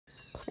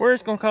We're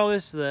just gonna call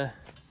this the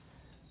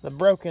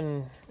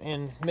broken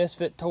and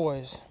misfit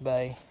toys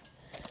bay.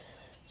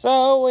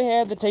 So we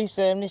had the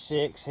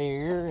T76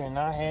 here, and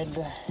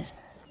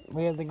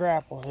we had the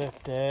grapples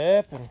hooked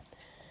up, and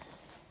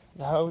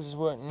the hoses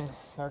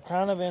they're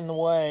kind of in the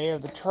way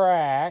of the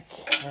track,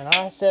 and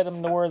I set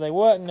them to where they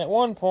wasn't at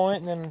one point,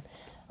 and then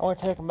I went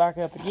to hook them back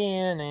up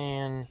again,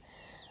 and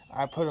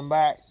I put them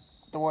back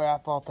the way I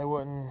thought they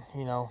wouldn't,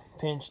 you know,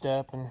 pinched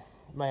up and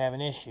may have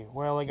an issue.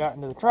 Well, they got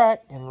into the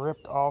track and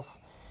ripped off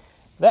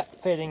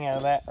that fitting out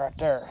of that right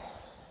there.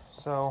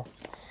 So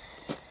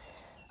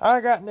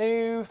I got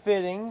new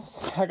fittings.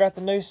 I got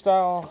the new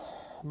style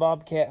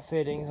Bobcat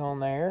fittings on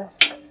there.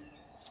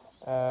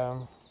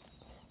 So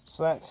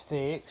that's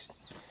fixed.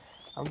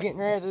 I'm getting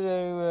ready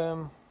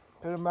to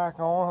put them back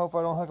on.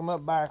 Hopefully I don't hook them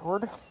up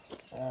backward.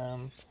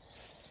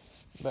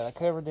 But I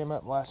covered them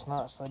up last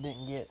night so they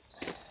didn't get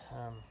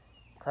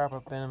crap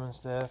up in them and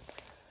stuff.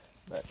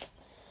 But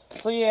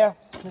so yeah,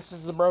 this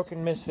is the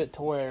broken misfit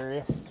toy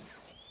area.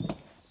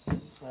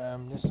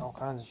 Just all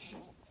kinds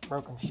of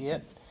broken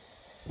shit.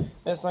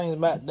 This thing's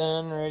about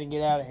done, ready to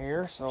get out of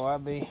here. So I'll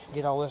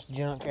get all this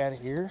junk out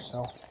of here.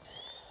 So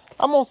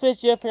I'm gonna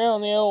set you up here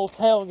on the old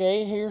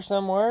tailgate here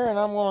somewhere, and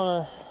I'm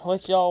gonna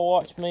let y'all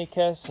watch me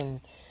cuss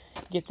and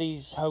get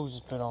these hoses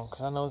put on,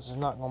 because I know this is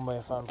not gonna be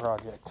a fun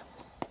project.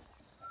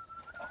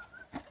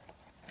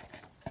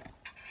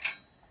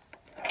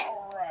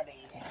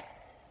 Alrighty.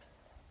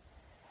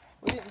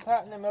 We didn't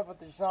tighten them up at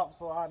the shop,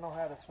 so I know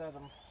how to set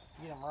them,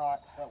 get them right,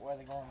 so that way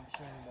they go on the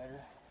machine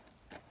better.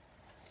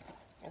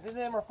 And see,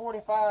 them are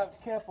 45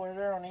 couplers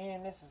there on the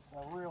end. This is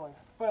a really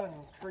fun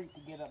treat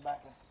to get up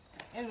back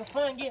in. It was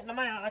fun getting them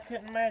out. I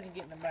couldn't imagine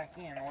getting them back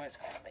in the way it's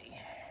going to be.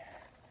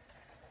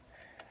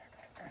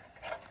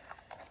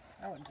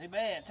 That wasn't too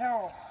bad at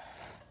all.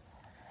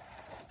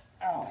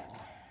 Oh.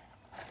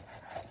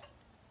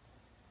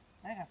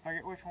 I can figure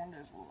out which one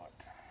does what.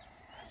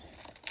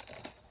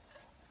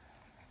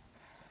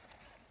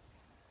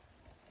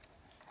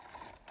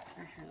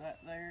 Pretty sure that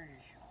there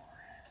is your...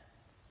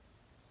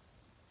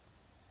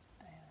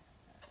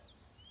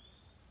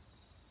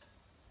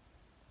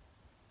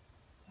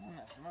 Damn.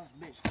 That's the most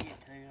bitch to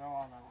get to,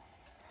 all I know.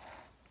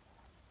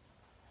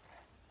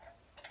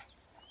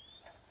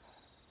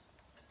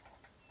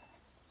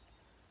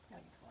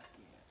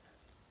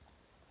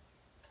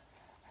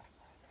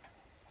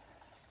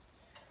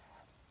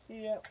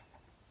 Yep,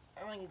 I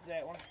think it's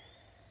that one.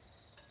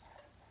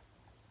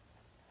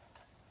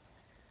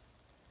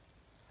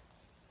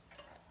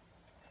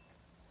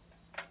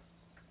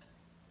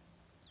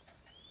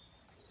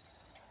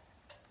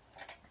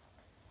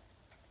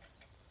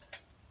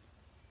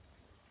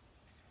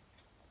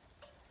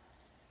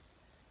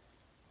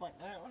 Like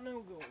that one,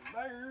 will go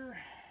there.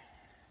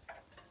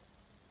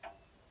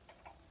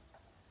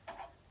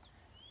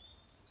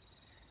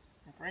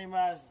 And for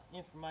anybody's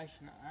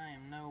information, I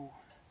am no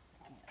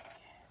mechanic.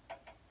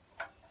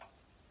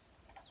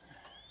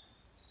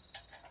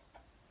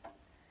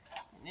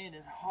 And it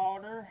is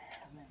hotter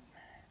than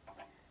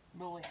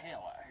bully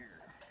hell out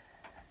here.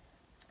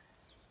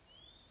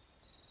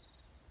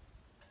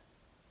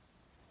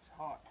 It's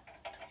hot.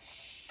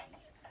 Shit.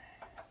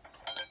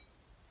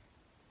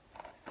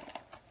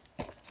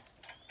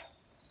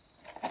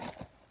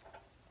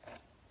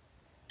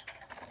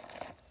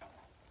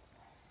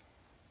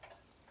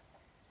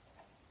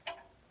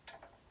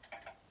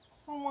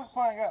 I don't like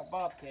why I got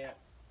Bobcat.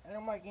 They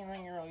don't make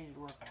anything real easy to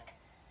work on.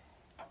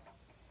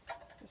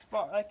 This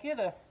spot, they could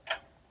have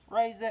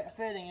raised that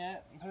fitting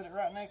up and put it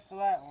right next to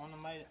that one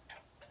and made it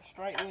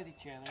straight with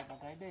each other, but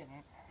they didn't.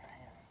 And,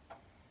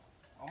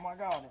 oh my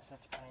God, it's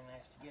such a pain in the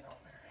ass to get on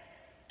there.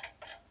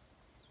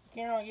 You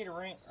can't really get a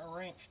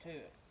wrench to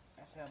it.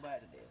 That's how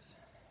bad it is.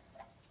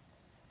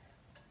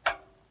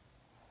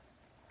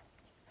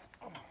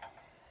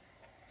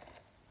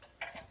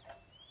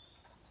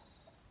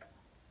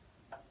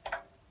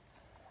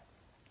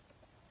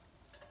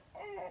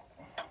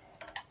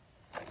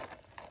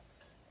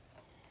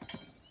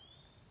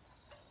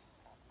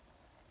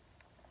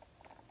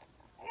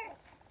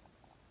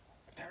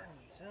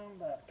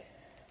 Back.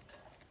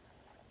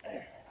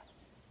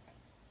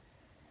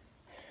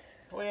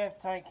 We have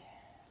to take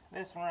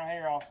this one right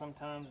here off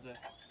sometimes to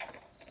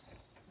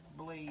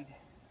bleed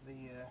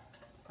the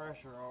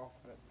pressure off,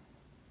 but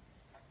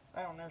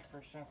that one there's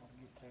pretty simple to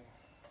get to.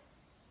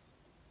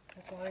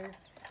 This one here,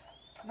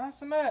 not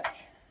so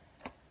much.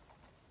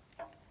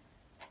 I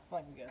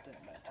think we got that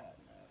about tight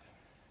enough.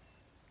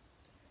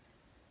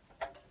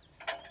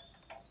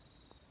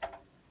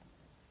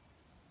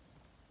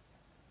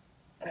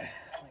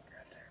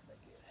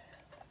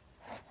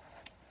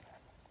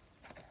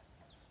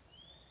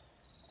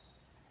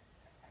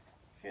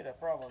 Should have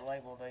probably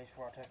labeled these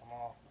before I took them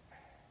off.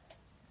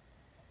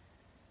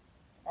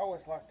 I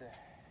always like to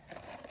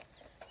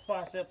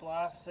spice up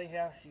life, see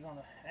how she's going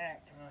to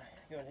act when I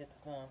go and hit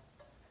the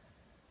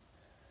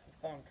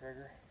thumb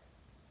trigger.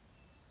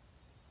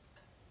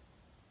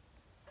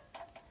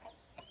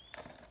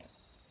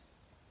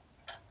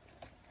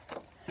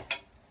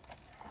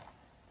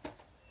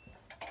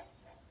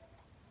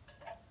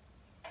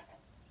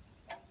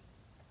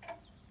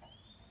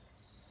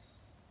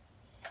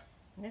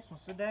 This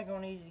one's so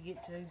daggone easy to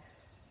get to.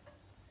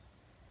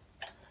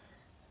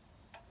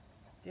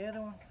 The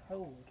other one,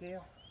 holy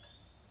cow.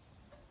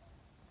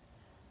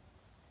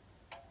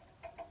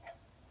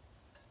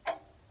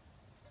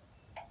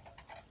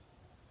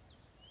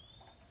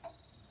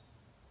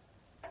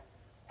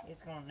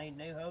 It's gonna need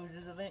new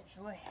hoses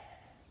eventually.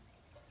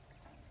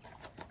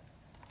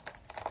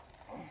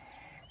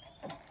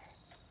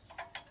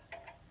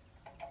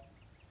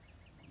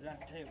 But I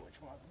can tell you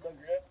which one's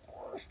buggered up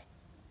worst.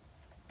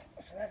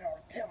 So that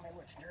ought to tell me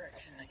which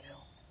direction to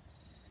go.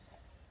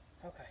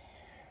 Okay.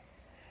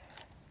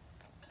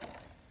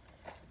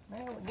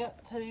 Now we got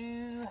to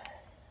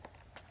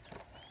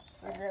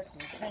figure out the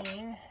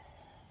machine,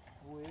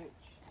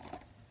 which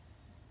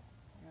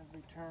gotta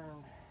be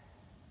turned.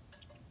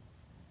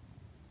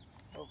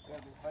 Both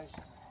gotta be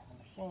facing the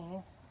machine.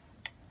 So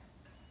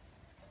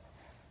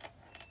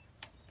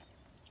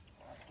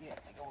I get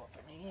to go up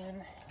and in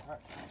right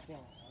to the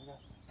machine. So I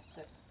gotta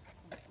set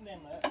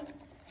them up.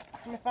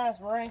 Let me find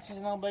some wrenches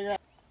and I'll be right.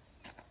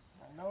 I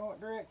know what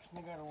direction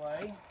they gotta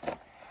lay.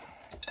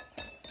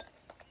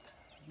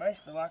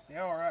 Basically like they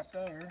are right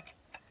there.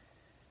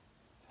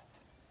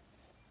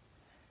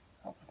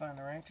 Hope I find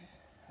the wrenches.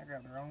 I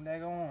grabbed the wrong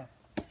daggone one.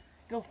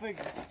 Go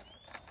figure.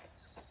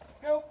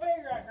 Go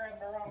figure I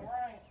grabbed the wrong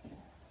wrench.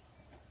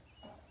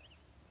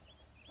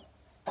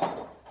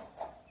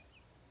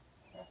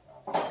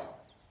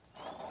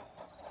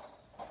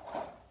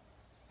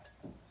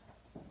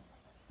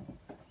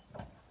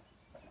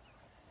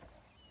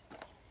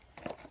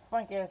 I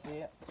think that's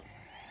it.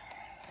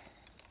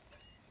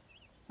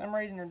 For some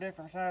reason they're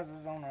different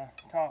sizes on the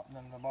top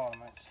than the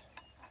bottom. It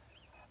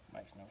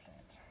makes no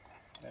sense.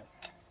 But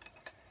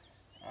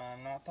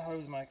I'm not the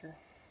hose maker.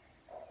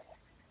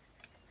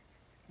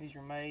 These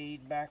were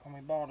made back when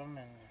we bought them,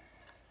 and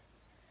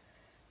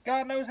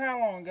God knows how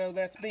long ago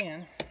that's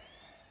been.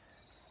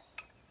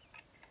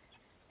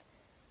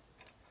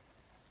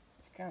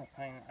 It's kind of a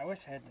pain. I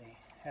wish I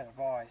had a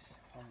vise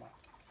on my.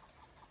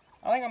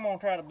 I think I'm gonna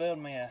try to build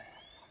me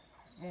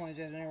one of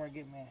these days anywhere to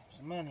get me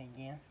some money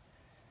again.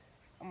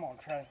 I'm gonna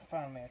try to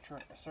find me a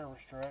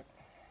service truck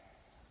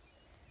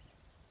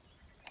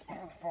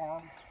or a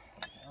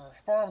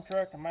farm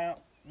truck to mount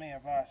me a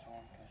vise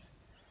on, because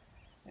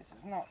this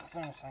is not the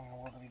funnest thing in the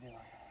world to be doing.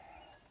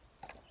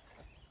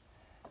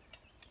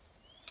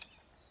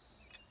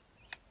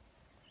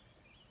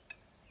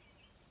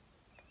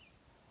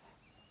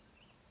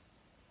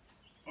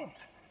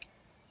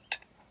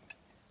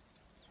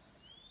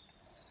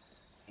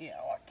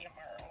 Yeah, I like him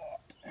there a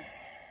lot.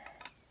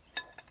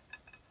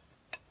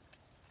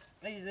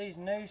 These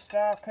new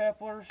style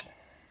couplers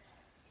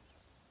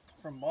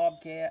from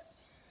Bobcat.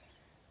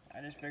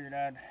 I just figured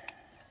I'd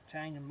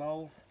change them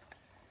both,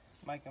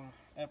 make them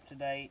up to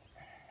date,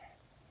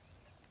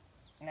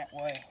 and that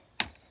way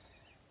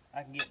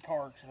I can get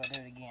parts if I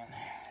do it again.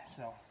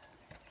 So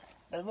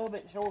they're a little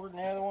bit shorter than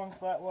the other ones,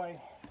 so that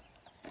way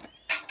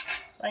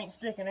they ain't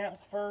sticking out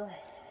the fur.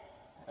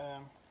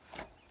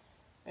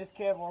 This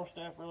Kevlar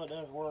stuff really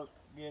does work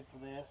good for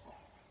this.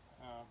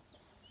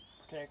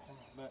 Protects them,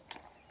 but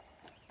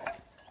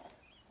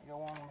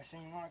go on the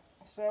machine like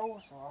so.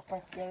 So I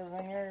think we got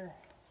everything there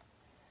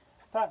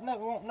tightened up.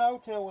 We won't know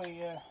till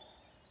we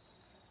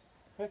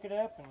hook it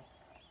up, and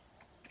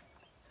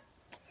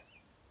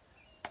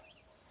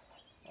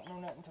don't know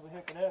nothing until we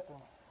hook it up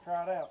and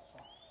try it out. So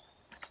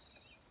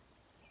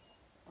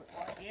put it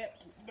like that,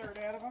 keep the dirt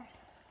out of them.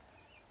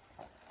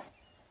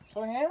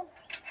 So anyhow,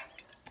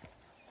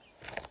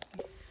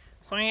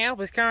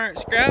 please comment and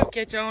subscribe.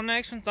 Catch y'all on the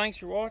next one. Thanks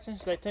for watching.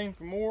 Stay tuned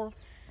for more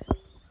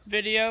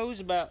videos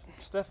about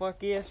stuff like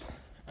this.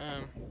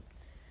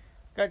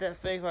 Got that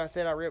fixed. Like I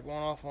said, I ripped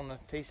one off on the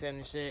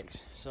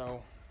T76.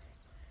 So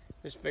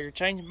just figured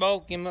change the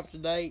bolt, get them up to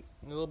date,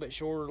 a little bit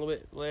shorter, a little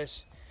bit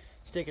less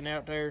sticking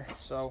out there.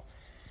 So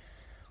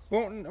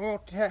won't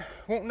know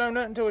nothing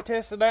until we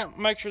test it out.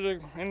 Make sure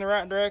they're in the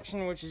right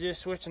direction, which is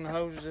just switching the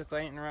hoses if they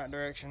ain't in the right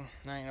direction.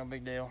 That ain't no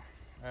big deal.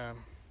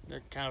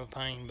 They're kind of a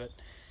pain, but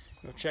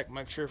we'll check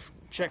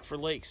for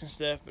leaks and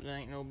stuff, but it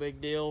ain't no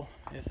big deal.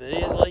 If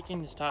it is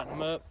leaking, just tighten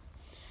them up.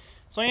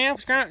 So yeah,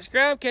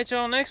 subscribe, catch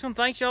y'all on the next one.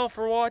 Thanks y'all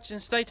for watching.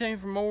 Stay tuned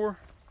for more.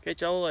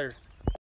 Catch y'all later.